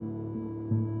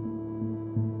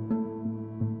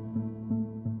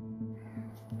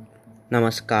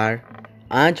नमस्कार।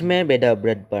 आज मैं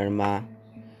वेदाव्रत वर्मा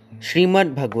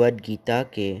श्रीमद् भगवद गीता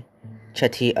के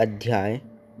छठी अध्याय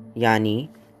यानी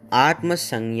आत्म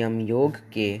संयम योग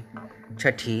के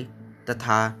छठी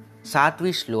तथा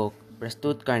 7वीं श्लोक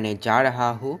प्रस्तुत करने जा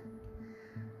रहा हूँ।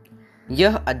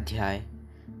 यह अध्याय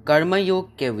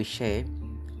कर्मयोग के विषय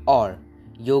और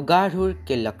योगारूढ़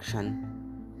के लक्षण,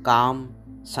 काम,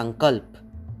 संकल्प,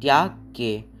 त्याग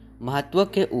के महत्व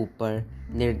के ऊपर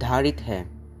निर्धारित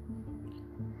है।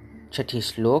 छठी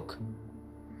श्लोक।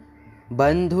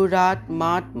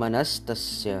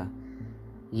 बंधुरात्मात्मनस्तस्य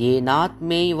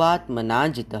येनात्मैवात्मना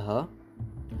जितः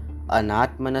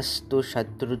अनात्मनस्तु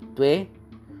शत्रुत्वे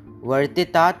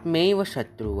वर्तितात्मैव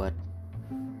शत्रुवत्।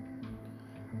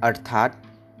 अर्थात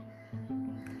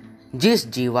जिस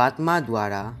जीवात्मा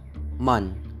द्वारा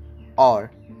मन और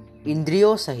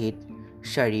इंद्रियों सहित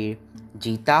शरीर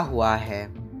जीता हुआ है,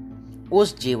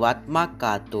 उस जीवात्मा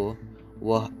का तो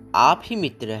वह आप ही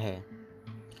मित्र है,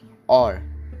 और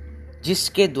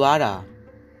जिसके द्वारा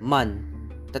मन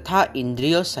तथा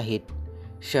इंद्रियों सहित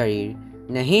शरीर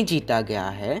नहीं जीता गया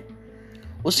है,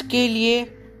 उसके लिए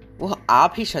वह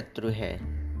आप ही शत्रु है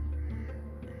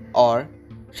और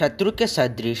शत्रु के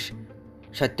सदृश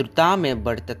शत्रुता में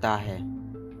बरतता है।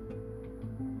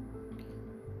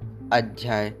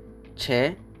 अध्याय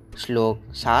 6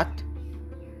 श्लोक 7।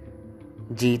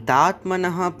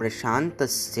 जितात्मनः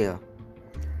प्रशान्तस्य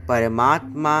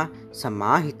परमात्मा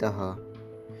समाहितः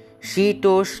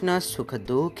शीतोष्ण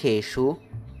सुखदुःखेषु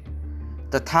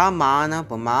तथा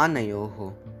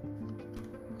मानापमानयोः।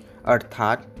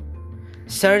 अर्थात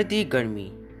सर्दी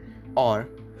गर्मी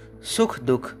और सुख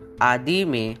दुख आदि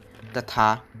में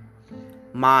तथा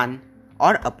मान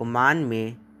और अपमान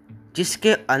में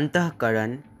जिसके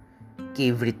अंतःकरण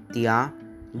की वृत्तियाँ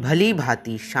भली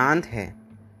भांति शांत है,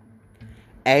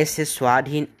 ऐसे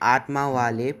स्वाधीन आत्मा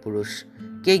वाले पुरुष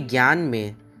के ज्ञान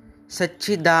में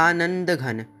सच्चिदानंद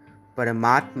घन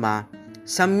परमात्मा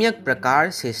सम्यक प्रकार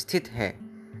से स्थित है।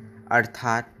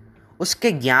 अर्थात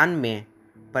उसके ज्ञान में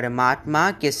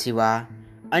परमात्मा के सिवा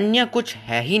अन्य कुछ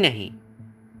है ही नहीं।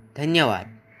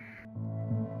 धन्यवाद।